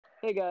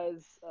Hey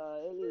guys,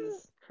 it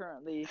is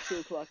currently 2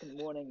 o'clock in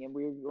the morning and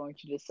we're going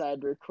to decide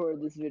to record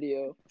this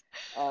video.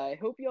 I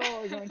hope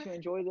y'all are going to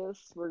enjoy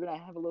this. We're going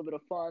to have a little bit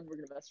of fun, we're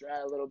going to mess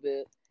around a little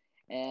bit,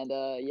 and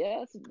yeah,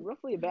 that's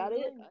roughly about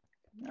it.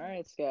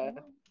 Alright, Sky,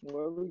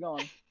 where are we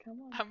going? Come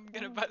on. I'm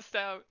gonna bust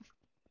out.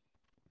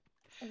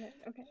 Okay,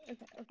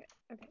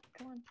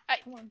 come on.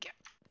 Come on.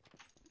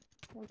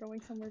 We're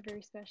going somewhere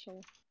very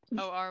special.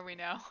 Oh, are we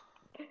now?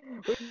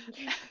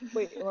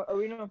 Wait, are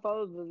we going to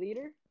follow the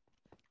leader?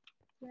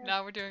 Yeah.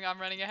 Now we're doing I'm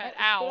running ahead.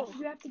 Alright, Ow!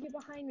 You have to get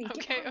behind me.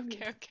 Okay, Get behind me.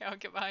 okay, I'll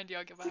get behind you,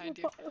 I'll get behind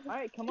you.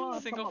 Alright, come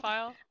on. Single come on.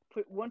 file?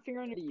 Put one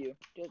finger under you,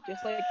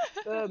 just like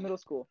middle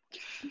school.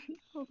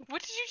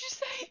 What did you just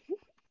say?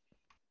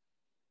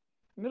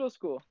 Middle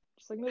school,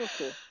 just like middle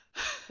school.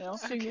 You know?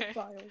 Single Okay.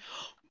 file.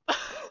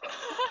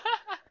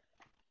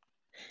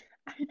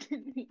 I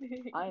didn't mean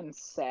it. I am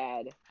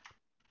sad.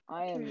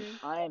 I am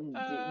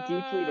Okay.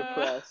 deeply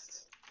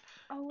depressed.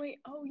 Oh wait,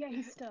 oh yeah,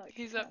 he's stuck.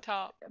 He's up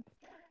top.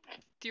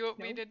 Do you want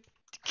me to...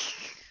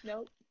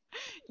 Nope.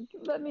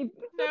 Let me.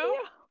 No?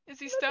 Is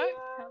he stuck?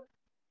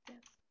 Yes.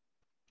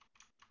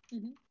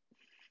 Mhm.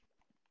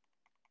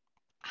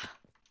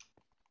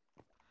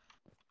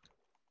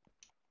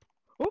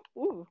 Ooh,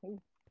 ooh.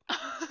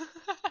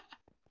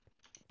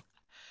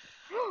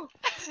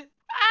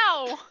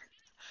 Ow!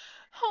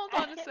 Hold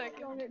on a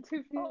second. Going at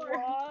 2 feet.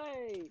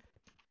 Why?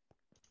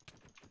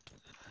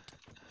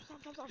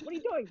 Stop. What are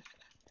you doing?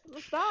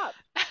 Stop!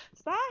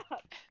 Stop!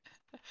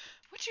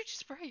 What'd you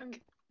just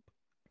break?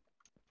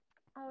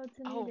 Oh, it's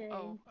a new day.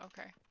 Oh,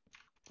 okay.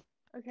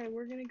 Okay,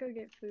 we're gonna go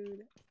get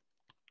food.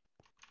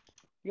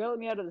 You gotta let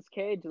me out of this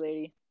cage,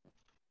 lady.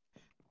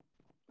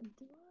 Do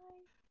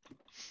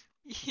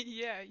I?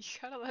 Yeah, you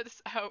gotta let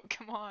us out,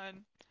 come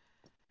on.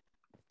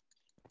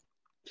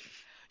 You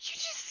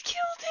just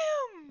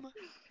killed him!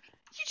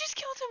 You just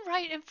killed him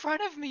right in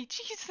front of me,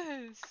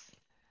 Jesus!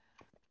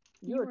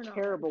 You're were a not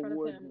terrible right in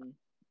front of him. warden.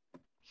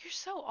 You're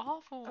so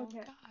awful, Okay.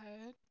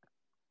 God.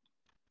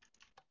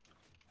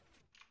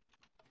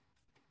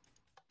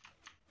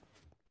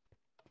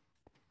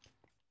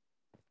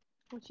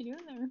 What you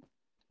doing there?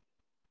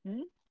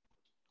 Hmm?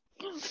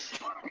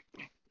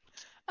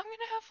 I'm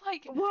gonna have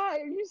like... Why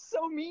are you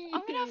so mean?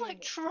 I'm gonna have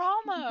like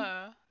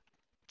trauma!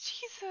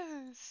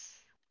 Jesus!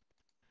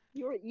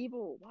 You're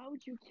evil. Why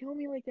would you kill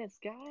me like that,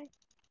 Sky?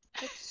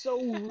 That's so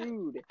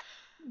rude.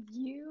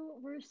 You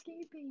were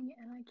escaping,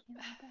 and I can't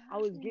let that I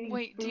was happen. getting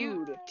Wait,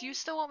 food. do you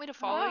still want me to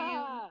follow you?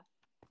 Ah!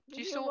 Do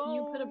you Leave me still-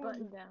 You put a alone.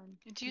 button down.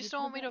 Do you You still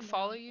put a want me to button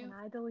follow down, you? And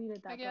I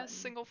deleted that I guess, button.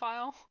 single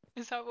file?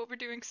 Is that what we're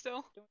doing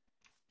still?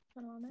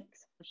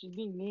 Onyx, She's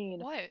being mean.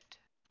 What?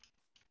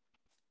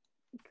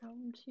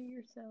 come to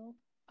yourself.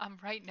 I'm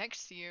right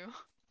next to you.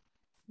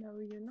 No,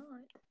 you're not.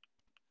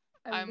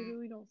 I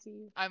literally don't see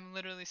you. I'm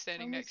literally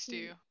standing only next to see-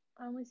 you.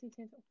 I only see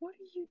Santa. What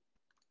are you?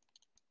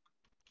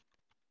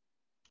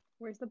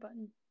 Where's the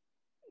button?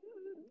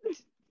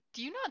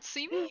 Do you not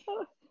see me?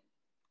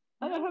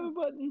 I don't have a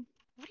button.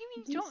 What do you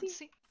mean Do you you don't see-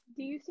 see?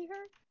 Do you see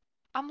her?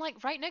 I'm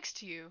like right next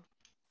to you.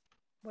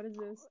 What is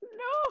this?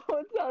 No,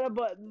 it's not a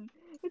button.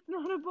 It's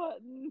not a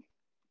button.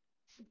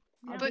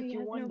 I'll But- get you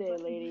has one no day,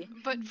 button. lady.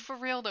 But for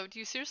real though, do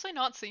you seriously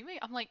not see me?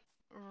 I'm like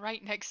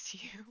right next to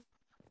you.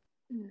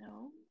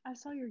 No, I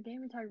saw your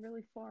gamer tag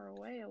really far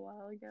away a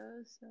while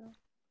ago. So,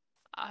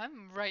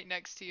 I'm right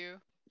next to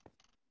you.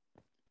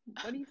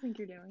 what do you think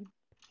you're doing?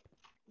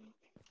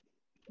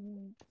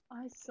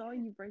 I saw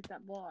you break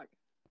that block.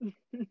 You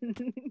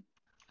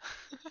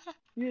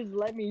just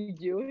let me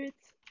do it?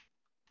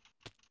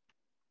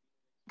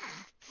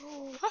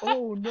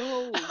 Oh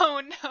no!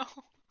 Oh no.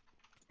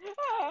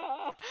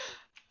 Ah!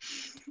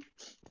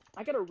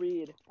 I gotta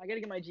read. I gotta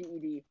get my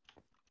GED.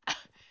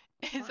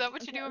 Is that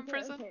what you do in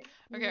prison? Okay. Okay,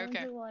 We're going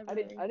okay. to the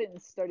library. I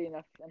didn't study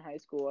enough in high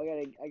school. I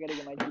gotta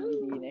get my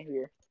GED in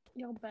here.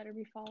 Y'all better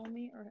be following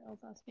me, or else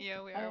I'll.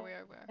 Yeah, we are, we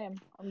are.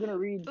 I'm gonna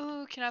read.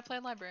 Ooh, can I play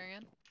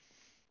librarian?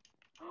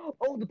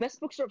 Oh, the best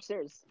books are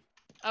upstairs.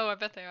 Oh, I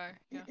bet they are.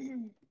 Yeah.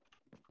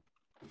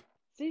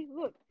 See,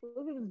 look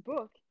at this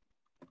book.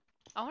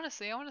 I wanna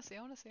see. Did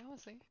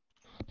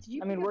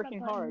you I pick up mean, that working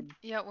button? hard.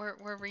 Yeah,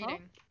 we're reading.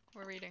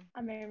 We're reading.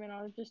 I may or may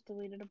not have just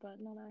deleted a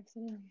button on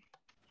accident.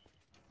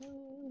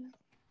 Oh,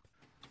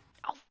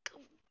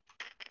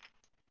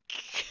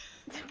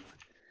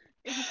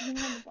 It was hanging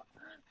on the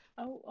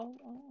oh,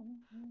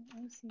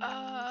 I see.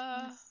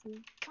 I see.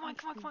 Come on.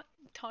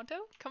 Tonto?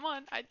 Come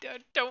on. I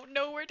don't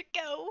know where to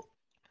go.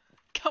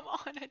 Come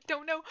on, I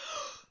don't know.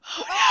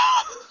 Oh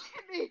no!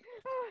 Hit me!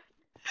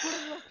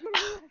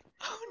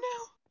 Oh no!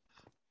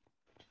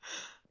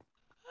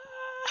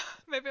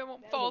 Maybe I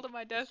won't That fall was to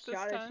my death this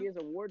Shot as she time. is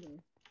a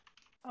warden.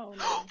 Oh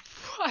no.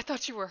 I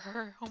thought you were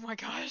her. Oh my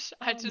gosh.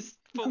 I just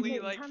fully Okay,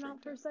 like. time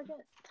out for a second.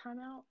 Time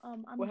out.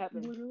 I'm What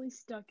happened? literally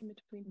stuck in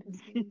between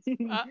pistons.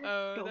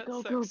 Uh-oh, Go, that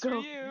go, sucks go, for go.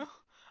 you.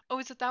 Oh,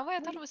 is it that way? I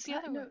thought it was the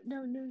other way.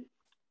 No.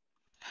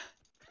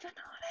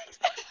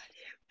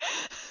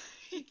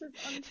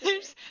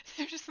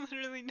 There's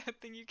literally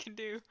nothing you can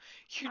do.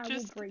 You I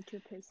just will break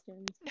your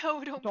pistons.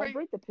 no, don't break. Don't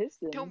break the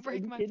pistons. Don't break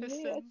Are you my kidding me?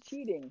 pistons. That's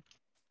cheating.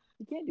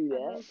 You can't do I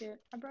that. broke it.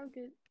 I broke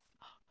it.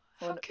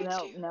 How Well, could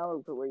now, you? now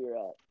look at where you're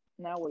at.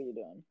 Now what are you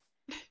doing?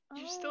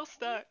 You're Oh, still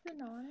stuck. I've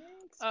been on it.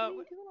 What Uh, are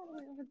you doing all the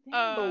way over there?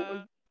 uh,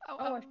 Oh, Oh,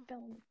 I oh. fell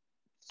in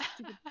the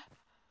stupid.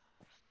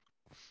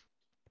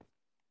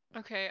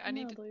 Okay, I'm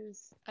gonna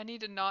lose. I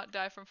need to not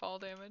die from fall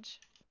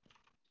damage.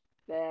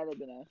 that'd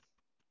be nice.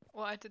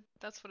 Well, I did.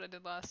 That's what I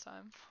did last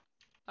time.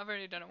 I've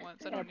already done it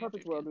once. I In a don't need to do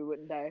perfect it world, again. we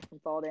wouldn't die from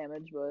fall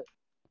damage, but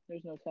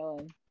there's no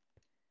telling.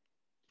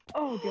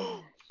 Oh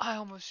gosh. I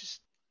almost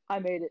just. I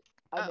made it.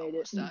 I I made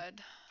it. almost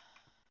died.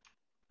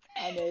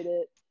 I made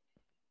it.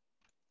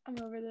 I'm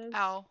over this.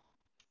 Ow.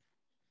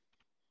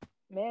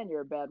 Man,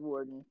 you're a bad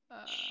warden.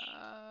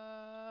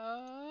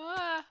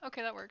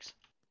 Okay, that works.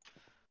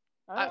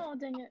 Alright. Oh,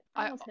 dang it.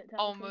 I I almost hit Tabitha.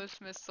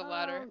 almost missed the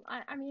ladder.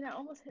 I mean, I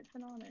almost hit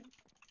Finonic.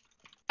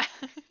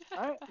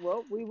 Alright,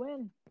 well, we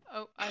win.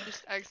 Oh, I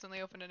just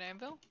accidentally opened an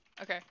anvil.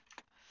 Okay.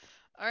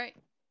 Alright.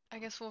 I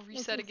guess we'll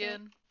reset reset.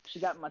 again. She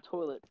got in my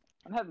toilet.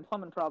 I'm having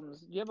plumbing problems.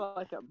 Do you have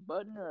like a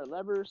button or a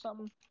lever or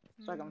something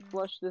so I can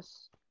flush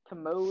this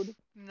commode?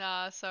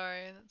 Nah,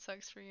 sorry. That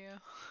sucks for you.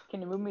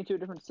 Can you move me to a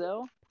different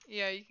cell?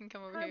 Yeah, you can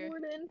come over Hi, here.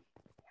 Warden.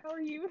 How are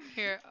you?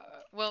 Here,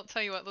 well,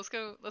 tell you what, let's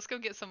go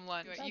get some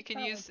lunch. That You can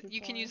went use too you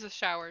can far. use the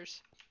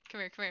showers. Come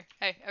here, come here.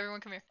 Hey,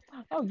 everyone come here.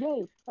 Oh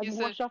yay! I Use can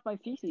the- wash off my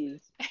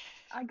feces.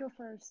 I go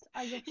first.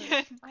 I go first.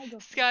 Yeah, I go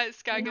first.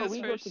 Sky No, goes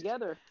we go first.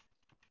 together.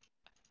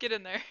 Get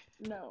in there.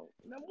 No.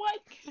 No, what?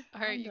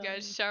 Alright, I'm you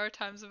guys, done. shower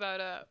time's about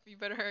up. You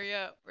better hurry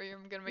up or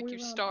I'm gonna make We're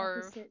you on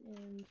starve. opposite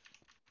ends.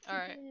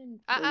 Alright. Chicken.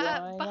 We're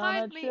going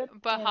Behind on a me, trip in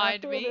our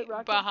behind me, favorite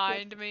rocket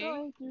behind ship, me.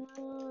 going through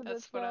the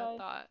That's what I sky.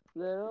 thought.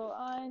 Little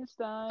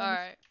Einstein.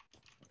 Alright.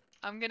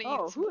 I'm gonna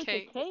Oh, eat some who ate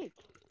cake. the cake?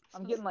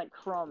 I'm getting like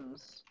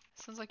crumbs.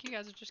 Sounds like you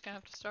guys are just gonna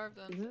have to starve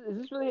then. Is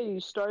this really how you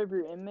starve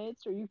your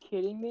inmates? Are you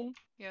kidding me?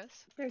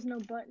 Yes. There's no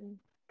button.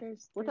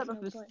 What There's type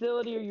of no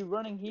facility are you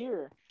running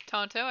here?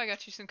 Tonto, I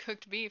got you some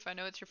cooked beef. I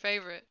know it's your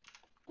favorite.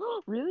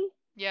 Really?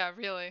 Yeah,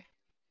 really.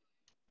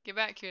 Get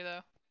back here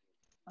though.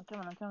 I'm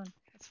coming, I'm coming.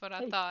 That's what I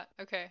Hey. thought.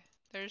 Okay.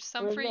 There's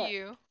some Where's for that?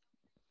 you.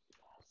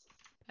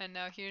 And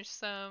now here's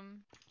some.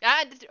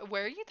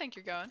 Where you think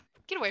you're going?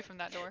 Get away from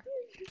that door.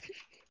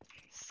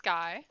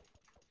 Sky.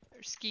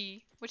 Or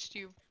Ski. Which do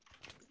you.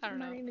 I don't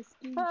My know. name is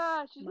Ski.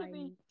 Ah, she hit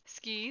me.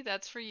 Ski,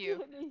 that's for She you.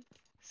 hit me.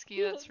 Ski,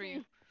 She that's hit for me.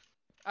 you.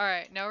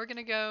 Alright, now we're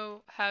gonna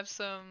go have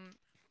some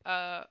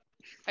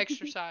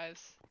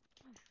exercise.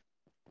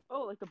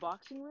 Oh, like the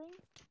boxing ring?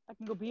 I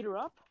can go beat her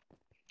up?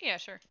 Yeah,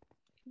 sure.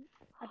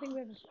 I think we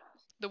have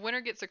The winner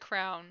gets a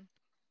crown,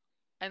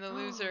 and the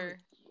loser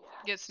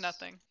gets Yes.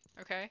 nothing.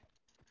 Okay?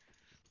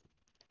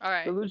 The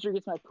Alright. loser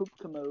gets my poop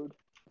commode.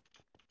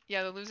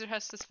 Yeah, the loser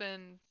has to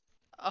spend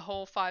a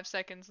whole 5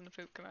 seconds in the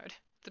poop commode.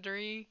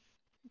 3,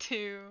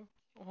 2,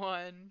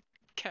 1,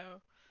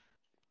 go.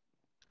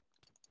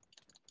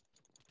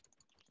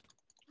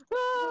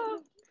 Ah!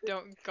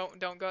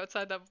 Don't go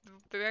outside that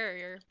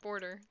barrier,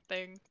 border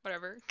thing,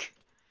 whatever.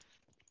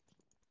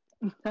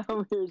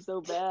 Now we're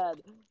so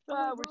bad.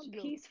 Ah, we're where'd on she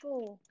go?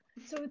 peaceful.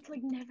 So it's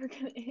like never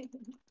gonna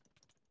end.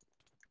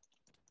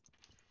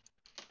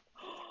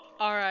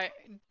 Alright,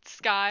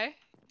 Sky,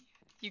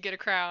 you get a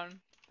crown.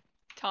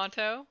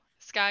 Tonto,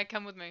 Sky,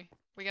 come with me.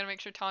 We gotta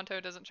make sure Tonto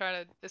doesn't try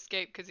to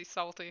escape because he's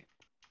salty.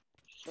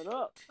 Shut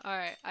up.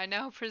 Alright, I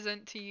now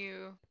present to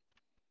you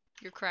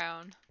your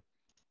crown.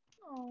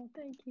 Oh,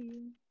 thank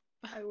you.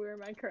 I wear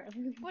my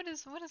crown. What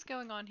is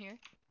going on here?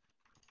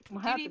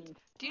 What Do you need happened?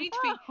 do you need to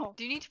be Ow!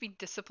 do you need to be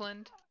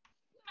disciplined?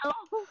 No!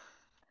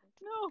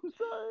 No, I'm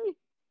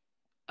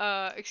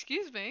sorry.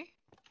 Excuse me?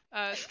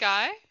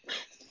 Sky?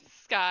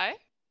 Sky?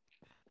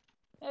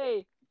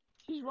 Hey,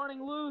 she's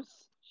running loose.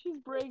 She's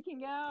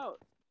breaking out.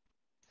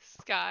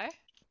 Sky?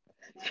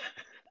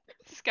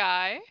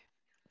 Sky?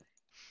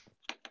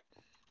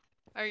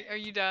 Are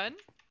you done?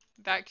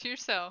 Back to your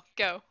cell.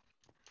 Go.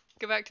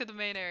 Go back to the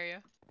main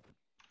area.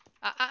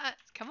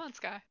 Come on,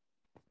 Sky.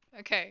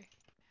 Okay.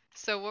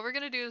 So what we're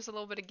gonna do is a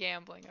little bit of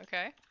gambling,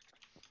 okay?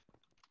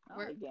 I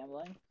like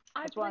gambling.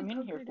 I That's what I'm played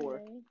in here poker for.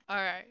 today.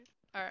 Alright.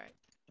 Alright.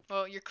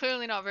 Well, you're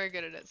clearly not very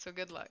good at it, so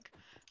good luck.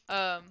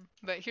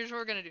 But here's what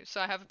we're gonna do.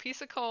 So I have a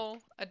piece of coal,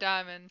 a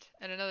diamond,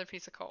 and another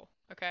piece of coal,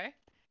 okay?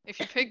 If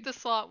you pick the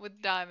slot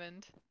with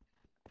diamond,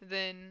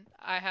 then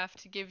I have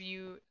to give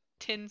you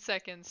 10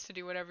 seconds to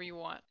do whatever you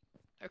want,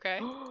 okay?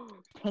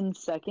 10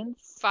 seconds?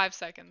 5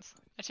 seconds.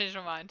 I changed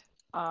my mind.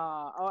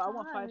 I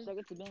want 5 Five.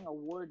 seconds of being a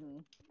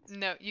warden.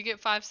 No, you get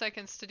 5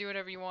 seconds to do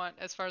whatever you want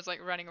as far as like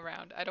running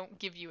around. I don't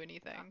give you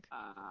anything.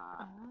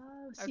 Oh,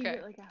 so Okay. you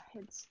get like a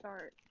head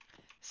start.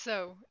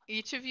 So,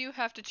 each of you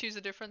have to choose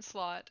a different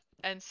slot,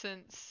 and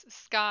since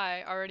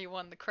Sky already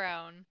won the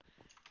crown,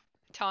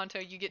 Tonto,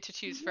 you get to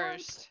choose What?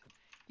 first.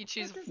 You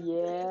choose doesn't-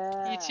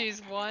 Yeah. you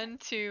choose 1,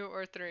 2,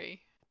 or 3.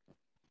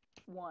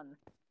 1.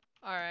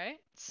 Alright,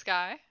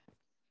 Sky,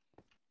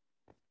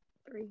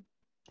 3.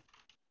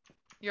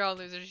 you're all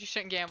losers. You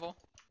shouldn't gamble.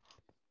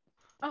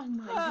 Oh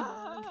my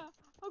god.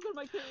 I'll go to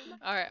my cave.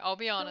 Alright, I'll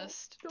be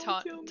honest.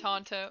 don't kill me.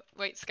 Tonto,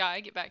 wait,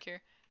 Sky, get back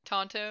here.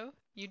 Tonto,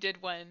 you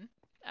did win,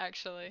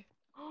 actually.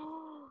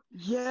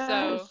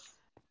 Yes.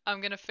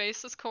 I'm gonna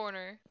face this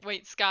corner.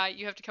 Wait, Sky,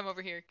 you have to come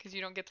over here because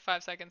you don't get the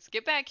 5 seconds.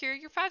 Get back here.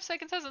 Your 5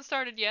 seconds hasn't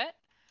started yet.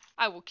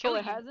 I will kill Oh,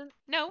 it you. hasn't?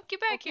 No, get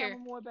back Okay, here.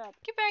 I'm on my way back.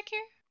 Get back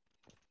here.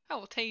 I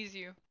will tase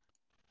you.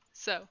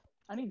 So.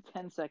 I need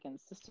 10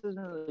 seconds. This isn't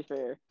really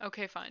fair.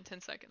 Okay, fine. 10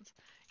 seconds.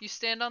 You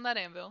stand on that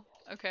anvil.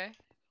 Okay.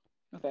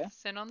 Okay.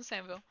 Stand on this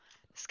anvil.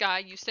 Sky,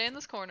 you stay in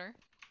this corner.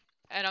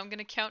 And I'm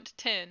gonna count to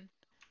 10.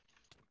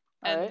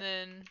 And Alright.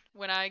 then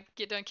when I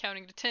get done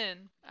counting to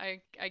 10,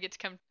 I get to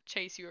come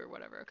chase you or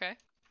whatever, okay?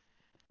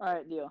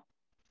 Alright, deal.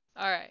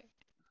 Alright.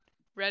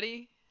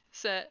 Ready,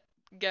 set,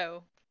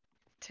 go.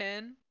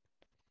 10,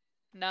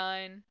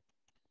 9,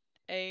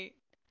 8,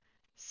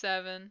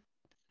 7,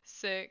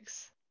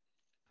 6,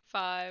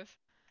 5,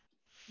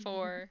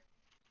 4,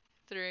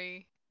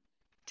 3,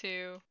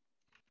 2,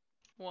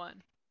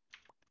 1.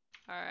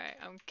 Alright,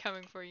 I'm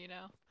coming for you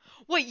now.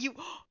 Wait, you...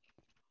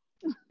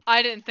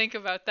 I didn't think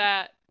about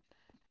that.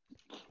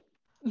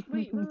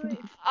 Wait.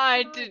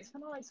 I did...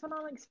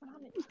 Phononics.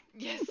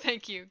 Yes,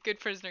 thank you.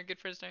 Good prisoner, good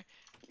prisoner.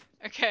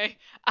 Okay,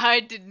 I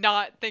did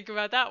not think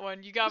about that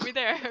one. You got me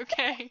there,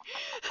 okay.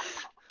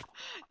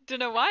 Don't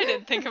know why I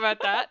didn't think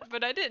about that,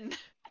 but I didn't.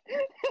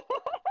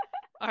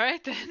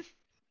 Alright then.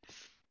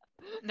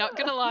 Not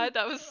gonna lie,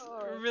 that was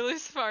really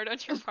smart on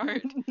your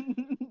part.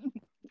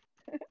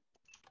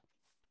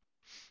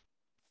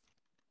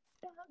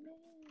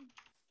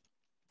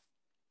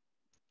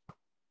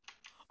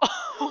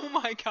 Oh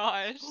my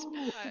gosh.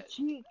 Did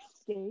she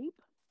escape?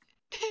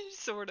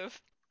 Sort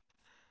of.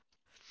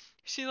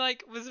 She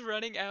like was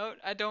running out.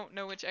 I don't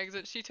know which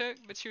exit she took,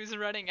 but she was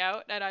running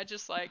out and I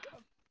just like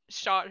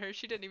shot her.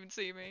 She didn't even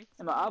see me.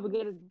 Am I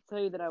obligated to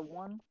tell you that I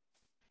won?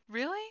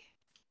 Really?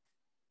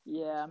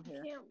 Yeah, I'm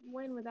here. You can't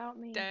win without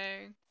me.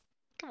 Dang.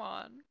 Come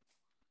on.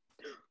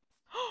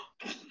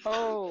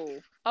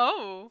 Oh.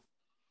 Oh.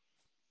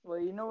 Well,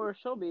 you know where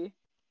she'll be.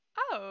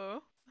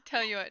 Oh.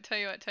 Tell you what.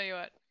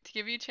 To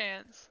give you a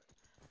chance,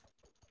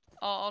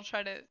 I'll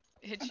try to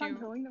hit Am I you.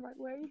 going the right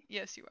way?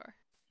 Yes, you are.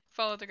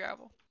 Follow the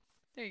gravel.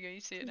 There you go.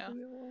 You see it now.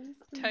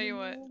 Tell you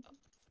what.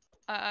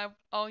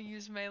 I'll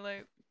use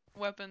melee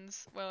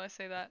weapons. Well, I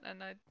say that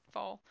and I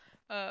fall.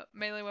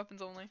 Melee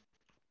weapons only.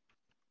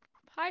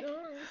 Hi. No,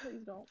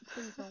 please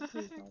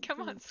don't.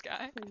 Come on,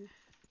 Sky. Please.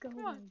 Go Come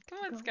away.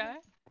 on, Sky.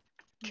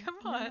 Come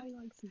on. Nobody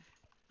likes you.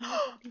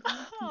 Nobody likes you.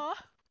 Aw,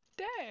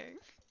 dang.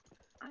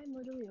 I'm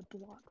literally a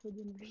block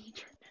within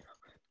reach right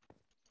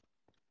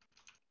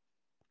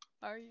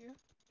now. Are you?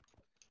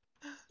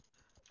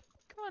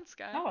 Come on,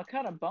 Sky. Oh, I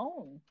caught a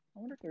bone. I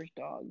wonder if there's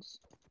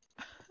dogs.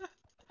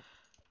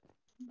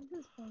 This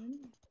is fun.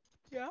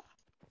 Yeah?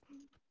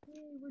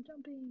 Hey, we're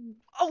jumping.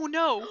 Oh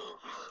no!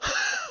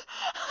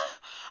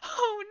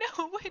 Oh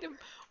no,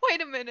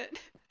 wait a minute.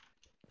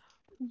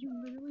 You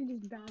literally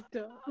just backed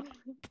up.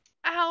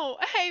 Ow!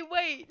 Hey,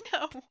 wait,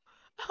 no!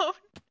 Oh,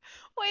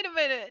 wait a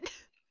minute!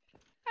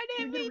 I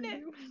didn't We're mean gonna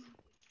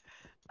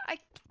it!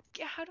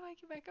 redo. How do I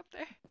get back up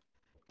there?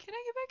 Can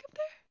I get back up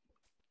there?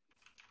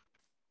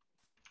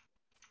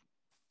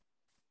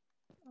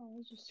 Oh,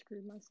 I just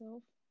screwed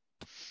myself.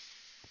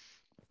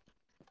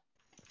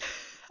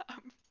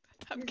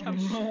 I'm You're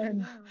coming.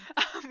 Run.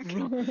 I'm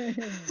coming. Run.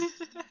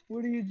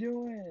 What are you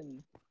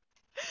doing?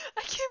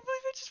 I can't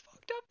believe I just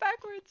walked off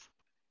backwards.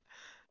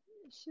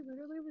 She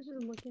literally was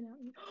just looking at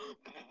me.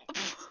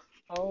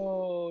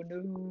 Oh,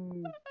 no.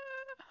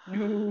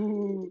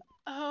 No.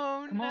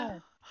 Oh Come no.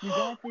 on. You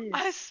got this.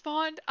 I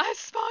spawned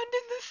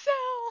in the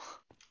cell.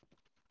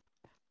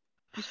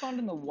 You spawned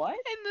in the what?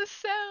 In the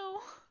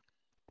cell.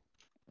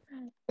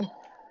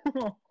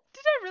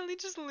 Did I really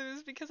just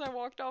lose because I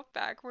walked off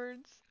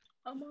backwards?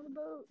 I'm on a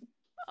boat.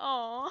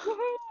 Aw.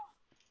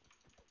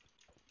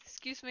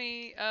 Excuse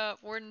me,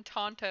 Warden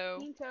Tonto.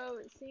 Pinto,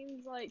 it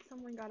seems like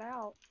someone got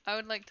out. I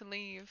would like to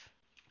leave.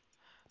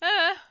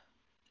 Ah.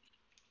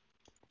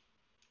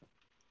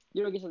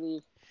 You don't get to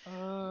leave.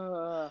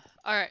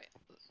 Alright.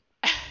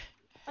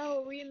 Oh,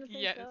 are we in the same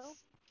Yes. cell?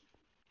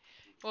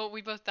 Well,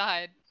 we both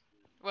died.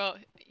 Well,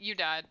 you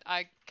died.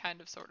 I kind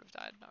of sort of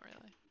died, not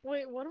really.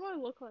 Wait, what do I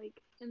look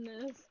like in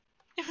this?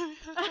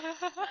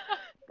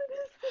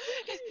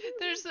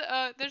 There's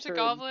a Turd.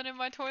 goblin in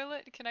my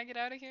toilet. Can I get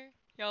out of here?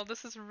 Y'all,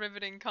 this is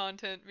riveting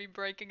content, me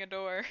breaking a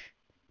door.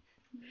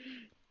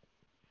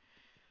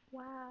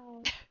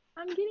 Wow.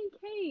 I'm getting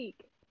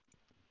cake.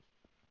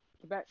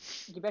 Get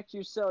back to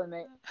your cell,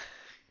 mate.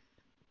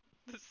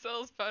 The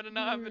cell's about to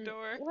not have a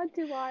door. What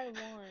do I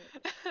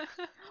want?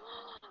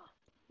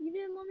 You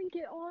didn't let me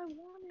get all I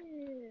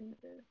wanted.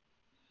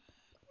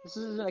 This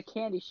isn't a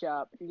candy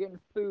shop. You're getting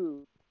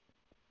food.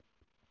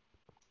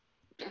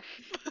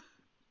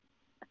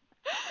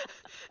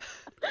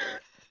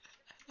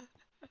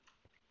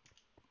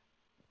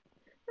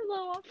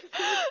 Hello, officer.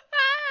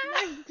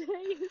 Nice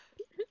day.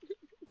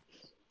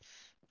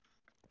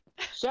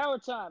 Shower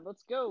time.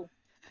 Let's go.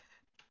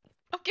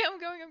 Okay, I'm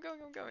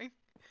going.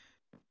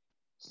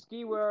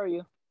 Ski, where are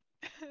you?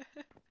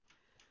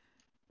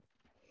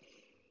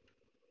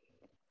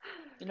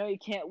 You know you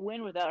can't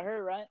win without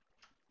her, right?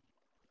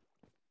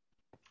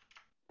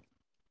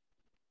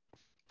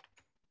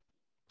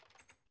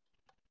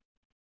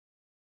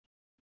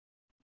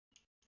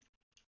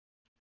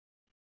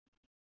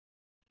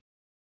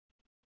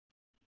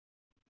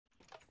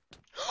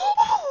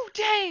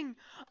 dang!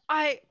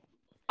 I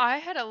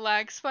had a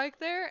lag spike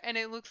there, and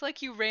it looks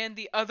like you ran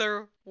the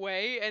other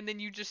way, and then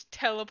you just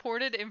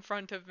teleported in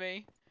front of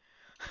me.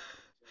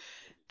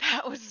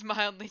 That was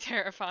mildly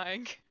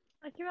terrifying.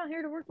 I came out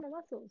here to work my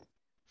muscles.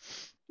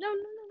 No, no,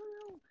 no, no,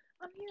 no.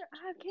 I'm here.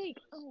 I have cake.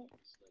 Oh.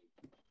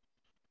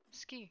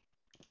 Ski,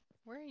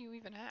 where are you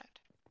even at?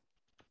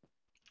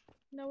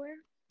 Nowhere.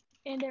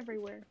 And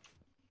everywhere.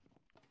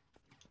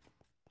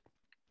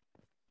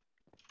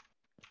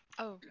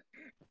 Oh.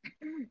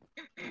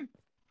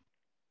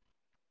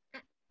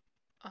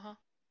 Uh-huh.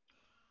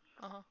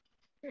 Uh-huh.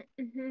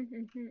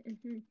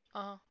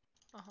 Uh-huh.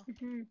 Uh-huh.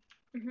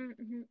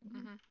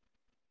 Mm-hmm.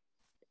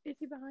 Is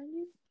he behind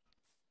you?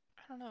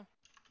 I don't know.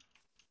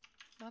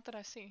 Not that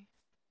I see.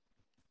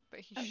 But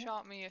he Okay.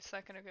 shot me a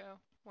second ago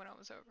when I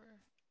was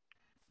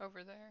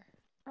over there.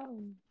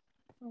 Oh.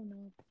 Oh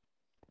no.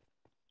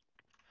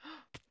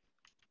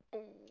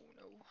 Oh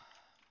no.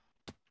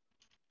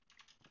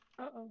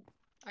 Uh-oh.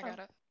 I got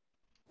it.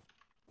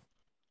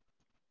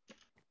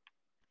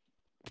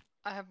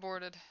 I have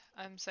boarded.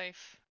 I'm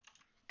safe.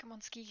 Come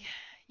on, Ski.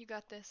 You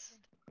got this.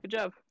 Good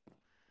job.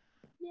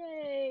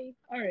 Yay.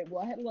 All right.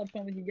 Well, I had a lot of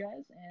fun with you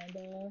guys,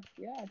 and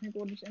yeah, I think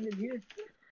we'll just end it here.